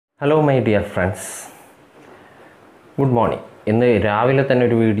Hello my dear friends, good morning. ഇന്ന് രാവിലെ തന്നെ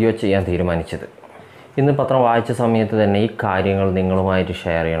ഒരു വീഡിയോ ചെയ്യാൻ തീരുമാനിച്ചത്. ഇന്ന് പത്രം വായിച്ച സമയത്ത് തന്നെ ഈ കാര്യങ്ങൾ നിങ്ങളുമായിട്ട്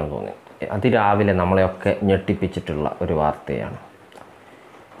ഷെയർ ചെയ്യണമെന്ന് തോന്നി. അതിരാവിലെ നമ്മളെയൊക്കെ ഞെട്ടിപ്പിച്ചിട്ടുള്ള ഒരു വാർത്തയാണ്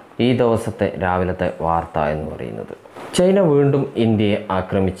ഈ ദിവസത്തെ രാവിലത്തെ വാർത്ത എന്ന് പറയുന്നത്. ചൈന വീണ്ടും ഇന്ത്യയെ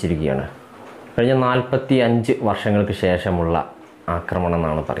ആക്രമിച്ചിരിക്കുകയാണ്. കഴിഞ്ഞ 45 വർഷങ്ങൾക്ക് ശേഷമുള്ള ആക്രമണം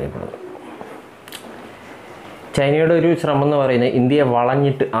എന്നാണ് പറയപ്പെടുന്നത്. ചൈനയുടെ ഒരു ശ്രമം എന്ന് പറയുന്നത് ഇന്ത്യയെ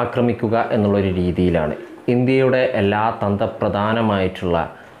വളഞ്ഞിട്ട് ആക്രമിക്കുക എന്നുള്ളൊരു രീതിയിലാണ്. ഇന്ത്യയുടെ എല്ലാ തന്ത്രപ്രധാനമായിട്ടുള്ള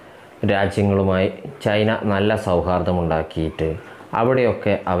രാജ്യങ്ങളുമായി ചൈന നല്ല സൗഹാർദ്ദമുണ്ടാക്കിയിട്ട്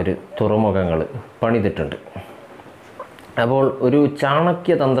അവിടെയൊക്കെ അവർ തുറമുഖങ്ങൾ പണിതിട്ടുണ്ട്. അപ്പോൾ ഒരു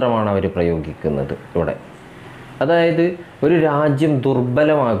ചാണക്യ തന്ത്രമാണ് അവർ പ്രയോഗിക്കുന്നത് ഇവിടെ. അതായത് ഒരു രാജ്യം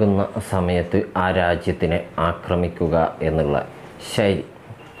ദുർബലമാകുന്ന സമയത്ത് ആ രാജ്യത്തിനെ ആക്രമിക്കുക എന്നുള്ള ശൈലി,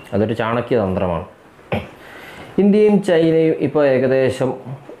 അതൊരു ചാണക്യ തന്ത്രമാണ്. ഇന്ത്യയും ചൈനയും ഇപ്പോൾ ഏകദേശം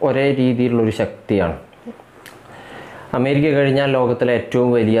ഒരേ രീതിയിലുള്ളൊരു ശക്തിയാണ്. അമേരിക്ക കഴിഞ്ഞാൽ ലോകത്തിലെ ഏറ്റവും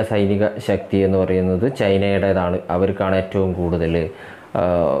വലിയ സൈനിക ശക്തി എന്ന് പറയുന്നത് ചൈനയുടേതാണ്. അവർക്കാണ് ഏറ്റവും കൂടുതൽ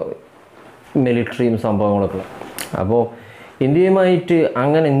മിലിറ്ററിയും സംഭവങ്ങളൊക്കെ. അപ്പോൾ ഇന്ത്യയുമായിട്ട്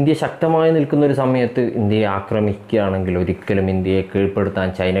അങ്ങനെ ഇന്ത്യ ശക്തമായി നിൽക്കുന്ന ഒരു സമയത്ത് ഇന്ത്യയെ ആക്രമിക്കുകയാണെങ്കിൽ ഒരിക്കലും ഇന്ത്യയെ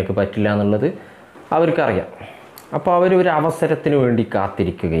കീഴ്പ്പെടുത്താൻ ചൈനയ്ക്ക് പറ്റില്ല എന്നുള്ളത് അവർക്കറിയാം. അപ്പോൾ അവർ ഒരു അവസരത്തിന് വേണ്ടി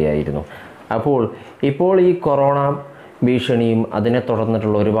കാത്തിരിക്കുകയായിരുന്നു. ഇപ്പോൾ ഈ കൊറോണ ഭീഷണിയും അതിനെ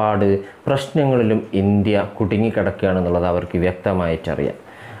തുടർന്നിട്ടുള്ള ഒരുപാട് പ്രശ്നങ്ങളിലും ഇന്ത്യ കുടുങ്ങിക്കിടക്കുകയാണെന്നുള്ളത് അവർക്ക് വ്യക്തമായിട്ടറിയാം.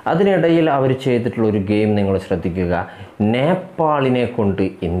 അതിനിടയിൽ അവർ ചെയ്തിട്ടുള്ള ഒരു ഗെയിം നിങ്ങൾ ശ്രദ്ധിക്കുക. നേപ്പാളിനെ കൊണ്ട്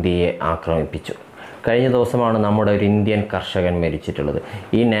ഇന്ത്യയെ ആക്രമിപ്പിച്ചു. കഴിഞ്ഞ ദിവസമാണ് നമ്മുടെ ഒരു ഇന്ത്യൻ കർഷകൻ മരിച്ചിട്ടുള്ളത്.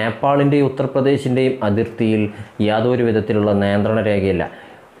 ഈ നേപ്പാളിൻ്റെയും ഉത്തർപ്രദേശിൻ്റെയും അതിർത്തിയിൽ യാതൊരു വിധത്തിലുള്ള നിയന്ത്രണ രേഖയില്ല.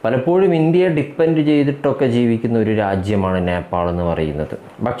 പലപ്പോഴും ഇന്ത്യയെ ഡിപ്പെൻഡ് ചെയ്തിട്ടൊക്കെ ജീവിക്കുന്ന ഒരു രാജ്യമാണ് നേപ്പാൾ എന്ന് പറയുന്നത്.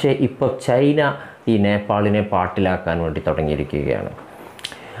 പക്ഷേ ഇപ്പോൾ ചൈന ഈ നേപ്പാളിനെ പാട്ടിലാക്കാൻ വേണ്ടി തുടങ്ങിയിരിക്കുകയാണ്.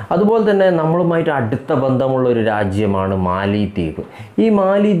 അതുപോലെ തന്നെ നമ്മളുമായിട്ട് അടുത്ത ബന്ധമുള്ള ഒരു രാജ്യമാണ് മാലിദ്വീപ്. ഈ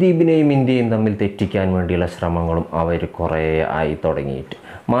മാലിദ്വീപിനെയും ഇന്ത്യയും തമ്മിൽ തെറ്റിക്കാൻ വേണ്ടിയുള്ള ശ്രമങ്ങളും അവർ കുറേ ആയി തുടങ്ങിയിട്ട്.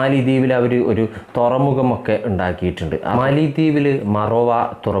 മാലിദ്വീപിൽ അവർ ഒരു തുറമുഖമൊക്കെ ഉണ്ടാക്കിയിട്ടുണ്ട്. മാലിദ്വീപിൽ മറോവ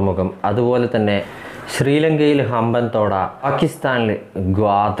തുറമുഖം, അതുപോലെ തന്നെ ശ്രീലങ്കയിൽ ഹമ്പൻതോട, പാകിസ്ഥാനിൽ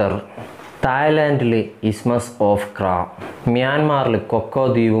ഗ്വാദർ, തായ്ലാൻഡിൽ ഇസ്മസ് ഓഫ് ക്രാ, മ്യാൻമാറിൽ കൊക്കോ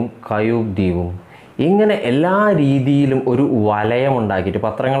ദ്വീപും കയൂബ് ദ്വീപും, ഇങ്ങനെ എല്ലാ രീതിയിലും ഒരു വലയം ഉണ്ടാക്കിയിട്ട്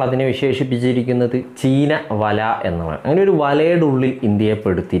പത്രങ്ങൾ അതിനെ വിശേഷിപ്പിച്ചിരിക്കുന്നത് ചീന വല എന്നാണ്. അങ്ങനെ ഒരു വലയുടെ ഉള്ളിൽ ഇന്ത്യയെ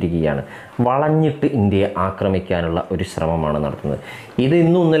പെടുത്തിയിരിക്കുകയാണ്. വളഞ്ഞിട്ട് ഇന്ത്യയെ ആക്രമിക്കാനുള്ള ഒരു ശ്രമമാണ് നടത്തുന്നത്. ഇത്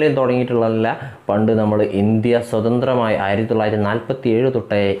ഇന്നും ഇന്നലെയും തുടങ്ങിയിട്ടുള്ളതല്ല. പണ്ട് നമ്മൾ ഇന്ത്യ സ്വതന്ത്രമായി 1947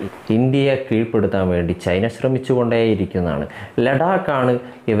 തൊട്ടേ ഇന്ത്യയെ കീഴ്പ്പെടുത്താൻ വേണ്ടി ചൈന ശ്രമിച്ചുകൊണ്ടേയിരിക്കുന്നതാണ്. ലഡാക്കാണ്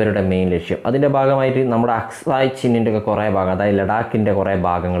ഇവരുടെ മെയിൻ ലക്ഷ്യം. അതിൻ്റെ ഭാഗമായിട്ട് നമ്മുടെ അക്സായ് ചിന്നിൻ്റെ ഒക്കെ കുറേ ഭാഗം, അതായത് ലഡാക്കിൻ്റെ കുറേ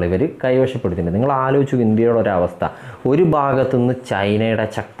ഭാഗങ്ങൾ ഇവർ കൈവശപ്പെടുത്തിയിട്ടുണ്ട്. നിങ്ങൾ ആലോചിച്ചു ഇന്ത്യയുടെ ഒരവസ്ഥ. ഒരു ഭാഗത്തുനിന്ന് ചൈനയുടെ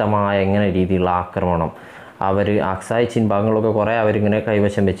ശക്തമായ എങ്ങനെ രീതിയിലുള്ള ആക്രമണം, അവർ അക്സായ് ചിൻ ഭാഗങ്ങളൊക്കെ കുറേ അവരിങ്ങനെ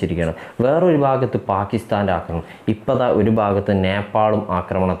കൈവശം വെച്ചിരിക്കുകയാണ്. വേറൊരു ഭാഗത്ത് പാകിസ്ഥാൻ്റെ ആക്രമണം, ഇപ്പോൾ ഒരു ഭാഗത്ത് നേപ്പാളും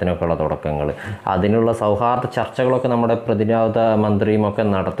ആക്രമണത്തിനൊക്കെയുള്ള തുടക്കങ്ങൾ. അതിനുള്ള സൗഹാർദ്ദ ചർച്ചകളൊക്കെ നമ്മുടെ പ്രതിരോധ മന്ത്രിയും ഒക്കെ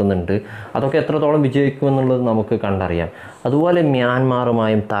നടത്തുന്നുണ്ട്. അതൊക്കെ എത്രത്തോളം വിജയിക്കുമെന്നുള്ളത് നമുക്ക് കണ്ടറിയാം. അതുപോലെ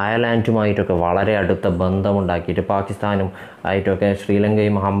മ്യാൻമാറുമായും തായ്ലാൻഡുമായിട്ടൊക്കെ വളരെ അടുത്ത ബന്ധമുണ്ടാക്കിയിട്ട് പാകിസ്ഥാനും ആയിട്ടൊക്കെ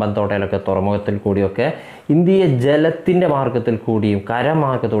ശ്രീലങ്കയും ഹമ്പൻതോട്ടയിലൊക്കെ തുറമുഖത്തിൽ കൂടിയൊക്കെ ഇന്ത്യയെ ജലത്തിൻ്റെ മാർഗത്തിൽ കൂടിയും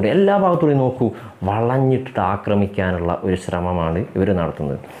കരമാർഗത്തോടെയും എല്ലാ ഭാഗത്തോടെയും നോക്കൂ വളഞ്ഞിട്ട് ആക്രമിക്കാനുള്ള ഒരു ശ്രമമാണ് ഇവർ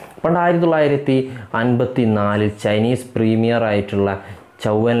നടത്തുന്നത്. പണ്ട് 1954 ചൈനീസ് പ്രീമിയർ ആയിട്ടുള്ള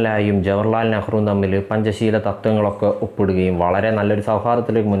ചൗവൻലായും ജവഹർലാൽ നെഹ്റുവും തമ്മിൽ പഞ്ചശീല തത്വങ്ങളൊക്കെ ഒപ്പിടുകയും വളരെ നല്ലൊരു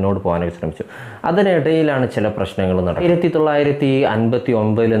സൗഹാർദ്ദത്തിലേക്ക് മുന്നോട്ട് പോകാനൊക്കെ ശ്രമിച്ചു. അതിനിടയിലാണ് ചില പ്രശ്നങ്ങൾ നടന്നത്.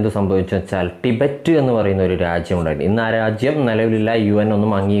 1959 എന്ത് സംഭവിച്ചു വെച്ചാൽ ടിബറ്റ് എന്ന് പറയുന്ന ഒരു രാജ്യം ഉണ്ടായിരുന്നു. ഇന്ന് ആ രാജ്യം നിലവിലില്ല, UN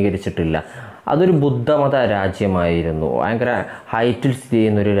ഒന്നും അംഗീകരിച്ചിട്ടില്ല. അതൊരു ബുദ്ധമത രാജ്യമായിരുന്നു. ഭയങ്കര ഹൈറ്റിൽ സ്ഥിതി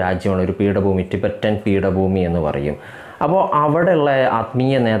ചെയ്യുന്നൊരു രാജ്യമാണ്, ഒരു പീഠഭൂമി, ടിബറ്റൻ പീഠഭൂമി എന്ന് പറയും. അപ്പോൾ അവിടെയുള്ള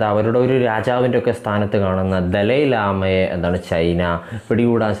ആത്മീയ നേതാവ്, അവരുടെ ഒരു രാജാവിൻ്റെ ഒക്കെ സ്ഥാനത്ത് കാണുന്ന ദലൈ ലാമയെ ചൈന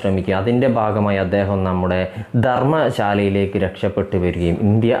പിടികൂടാൻ ശ്രമിക്കുക. അതിൻ്റെ ഭാഗമായി അദ്ദേഹം നമ്മുടെ ധർമ്മശാലയിലേക്ക് രക്ഷപ്പെട്ടു വരികയും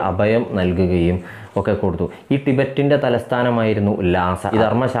ഇന്ത്യ അഭയം നൽകുകയും ഒക്കെ കൊടുത്തു. ഈ ടിബറ്റിൻ്റെ തലസ്ഥാനമായിരുന്നു ലാസ. ഈ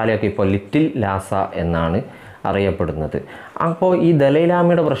ധർമ്മശാലയൊക്കെ ഇപ്പോൾ ലിറ്റിൽ ലാസ എന്നാണ് അറിയപ്പെടുന്നത്. അപ്പോൾ ഈ ദലൈ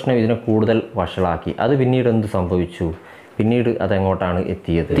ലാമയുടെ പ്രശ്നം ഇതിനെ കൂടുതൽ വഷളാക്കി. അത് പിന്നീട് എന്ത് സംഭവിച്ചു? പിന്നീട് അതെങ്ങോട്ടാണ്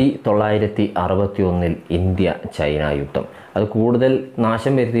എത്തിയത്? 1961 ഇന്ത്യ ചൈന യുദ്ധം. അത് കൂടുതൽ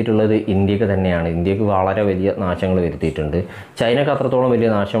നാശം വരുത്തിയിട്ടുള്ളത് ഇന്ത്യക്ക് തന്നെയാണ്. ഇന്ത്യക്ക് വളരെ വലിയ നാശങ്ങൾ വരുത്തിയിട്ടുണ്ട്. ചൈനക്ക് അത്രത്തോളം വലിയ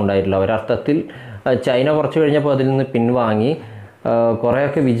നാശം ഉണ്ടായിട്ടില്ല. ഒരർത്ഥത്തിൽ ചൈന കുറച്ച് കഴിഞ്ഞപ്പോൾ അതിൽ നിന്ന് പിൻവാങ്ങി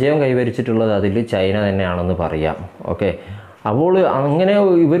കുറേയൊക്കെ വിജയം കൈവരിച്ചിട്ടുള്ളത് അതിൽ ചൈന തന്നെയാണെന്ന് പറയാം. ഓക്കെ, അപ്പോൾ അങ്ങനെ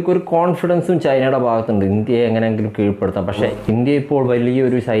ഇവർക്കൊരു കോൺഫിഡൻസും ചൈനയുടെ ഭാഗത്തുണ്ട്, ഇന്ത്യയെ എങ്ങനെയെങ്കിലും കീഴ്പ്പെടുത്താം. പക്ഷേ ഇന്ത്യ ഇപ്പോൾ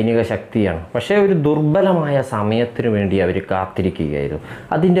വലിയൊരു സൈനിക ശക്തിയാണ്. പക്ഷേ ഒരു ദുർബലമായ സമയത്തിന് വേണ്ടി അവർ കാത്തിരിക്കുകയായിരുന്നു.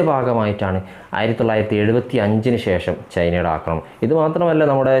 അതിൻ്റെ ഭാഗമായിട്ടാണ് 1975 ശേഷം ചൈനയുടെ ആക്രമണം. ഇത് മാത്രമല്ല,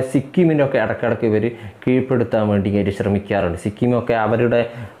 നമ്മുടെ സിക്കിമിനൊക്കെ ഇടയ്ക്കിടയ്ക്ക് ഇവർ കീഴ്പ്പെടുത്താൻ വേണ്ടി ശ്രമിക്കാറുണ്ട്. സിക്കിമൊക്കെ അവരുടെ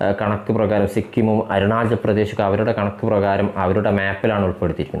കണക്ക് പ്രകാരം, സിക്കിമും അരുണാചൽ പ്രദേശൊക്കെ അവരുടെ കണക്ക് പ്രകാരം അവരുടെ മാപ്പിലാണ്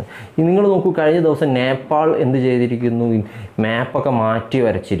ഉൾപ്പെടുത്തിയിരിക്കുന്നത്. നിങ്ങൾ നോക്കൂ, കഴിഞ്ഞ ദിവസം നേപ്പാൾ എന്ത് ചെയ്തിരിക്കുന്നു, മാപ്പൊക്കെ മാറ്റി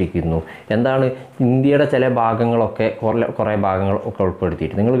വരച്ചിരിക്കുന്നു. എന്താണ്, ഇന്ത്യയുടെ ചില ഭാഗങ്ങളൊക്കെ കുറേ ഭാഗങ്ങൾ ഒക്കെ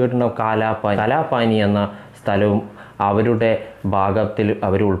ഉൾപ്പെടുത്തിയിട്ട്, നിങ്ങൾ കേട്ടിട്ടുണ്ടാവും കാലാപാനി എന്ന സ്ഥലവും അവരുടെ ഭാഗത്തിൽ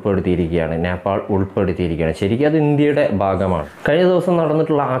അവർ ഉൾപ്പെടുത്തിയിരിക്കുകയാണ്, നേപ്പാൾ ഉൾപ്പെടുത്തിയിരിക്കുകയാണ്. ശരിക്കും അത് ഇന്ത്യയുടെ ഭാഗമാണ്. കഴിഞ്ഞ ദിവസം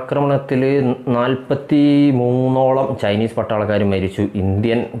നടന്നിട്ടുള്ള ആക്രമണത്തിൽ 43ഓളം ചൈനീസ് പട്ടാളക്കാർ മരിച്ചു,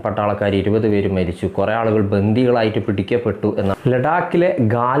 ഇന്ത്യൻ പട്ടാളക്കാർ 20 പേര് മരിച്ചു, കുറേ ആളുകൾ ബന്ദികളായിട്ട് പിടിക്കപ്പെട്ടു എന്ന ലഡാക്കിലെ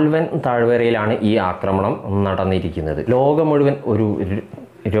ഗാൽവൻ താഴ്വരയിലാണ് ഈ ആക്രമണം നടന്നിരിക്കുന്നത്. ലോകം മുഴുവൻ ഒരു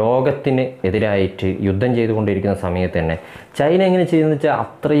രോഗത്തിന് എതിരായിട്ട് യുദ്ധം ചെയ്തുകൊണ്ടിരിക്കുന്ന സമയത്ത് തന്നെ ചൈന എങ്ങനെ ചെയ്യുന്നത് വെച്ചാൽ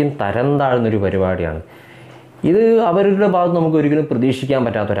അത്രയും തരം താഴ്ന്നൊരു പരിപാടിയാണ് ഇത്. അവരുടെ ഭാഗത്ത് നമുക്ക് ഒരിക്കലും പ്രതീക്ഷിക്കാൻ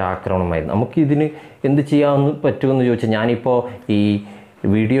പറ്റാത്തൊരാക്രമണമായിരുന്നു. നമുക്കിതിന് എന്ത് ചെയ്യാമെന്ന് പറ്റുമെന്ന് ചോദിച്ചാൽ, ഞാനിപ്പോൾ ഈ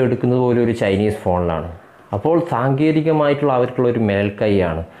വീഡിയോ എടുക്കുന്നത് പോലെ ഒരു ചൈനീസ് ഫോണിലാണ്. അപ്പോൾ സാങ്കേതികമായിട്ടുള്ള അവർക്കുള്ള ഒരു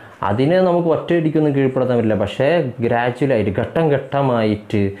മേൽക്കൈയാണ്. അതിനെ നമുക്ക് ഒറ്റയടിക്കൊന്നും കീഴ്പ്പെടുത്താൻ പറ്റില്ല. പക്ഷേ ഗ്രാജുവലായിട്ട്, ഘട്ടം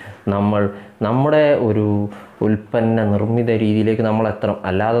ഘട്ടമായിട്ട് നമ്മുടെ ഒരു ഉൽപ്പന്ന നിർമ്മിത രീതിയിലേക്ക് നമ്മൾ എത്തണം.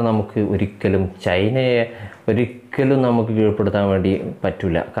 അല്ലാതെ നമുക്ക് ഒരിക്കലും ചൈനയെ നമുക്ക് കീഴ്പ്പെടുത്താൻ വേണ്ടി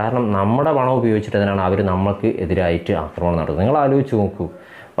പറ്റില്ല. കാരണം നമ്മുടെ പണം ഉപയോഗിച്ചിട്ട് തന്നെയാണ് അവർ നമ്മൾക്ക് എതിരായിട്ട് ആക്രമണം നടത്തുന്നത്. നിങ്ങൾ ആലോചിച്ച് നോക്കൂ,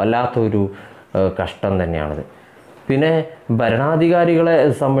 വല്ലാത്തൊരു കഷ്ടം തന്നെയാണത്. പിന്നെ ഭരണാധികാരികളെ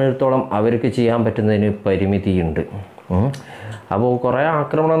സംബന്ധിച്ചിടത്തോളം അവർക്ക് ചെയ്യാൻ പറ്റുന്നതിന് പരിമിതിയുണ്ട്. അപ്പോൾ കുറേ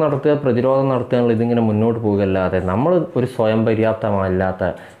ആക്രമണം നടത്തുക, പ്രതിരോധം നടത്തുക, ഇതിങ്ങനെ മുന്നോട്ട് പോകുകയല്ലാതെ നമ്മൾ ഒരു സ്വയം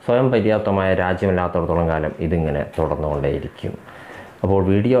പര്യാപ്തമായ രാജ്യമല്ലാത്തടത്തോളം കാലം ഇതിങ്ങനെ തുടർന്നുകൊണ്ടേയിരിക്കും. അപ്പോൾ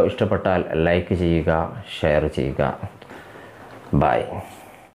വീഡിയോ ഇഷ്ടപ്പെട്ടാൽ ലൈക്ക് ചെയ്യുക, ഷെയർ ചെയ്യുക. ബൈ.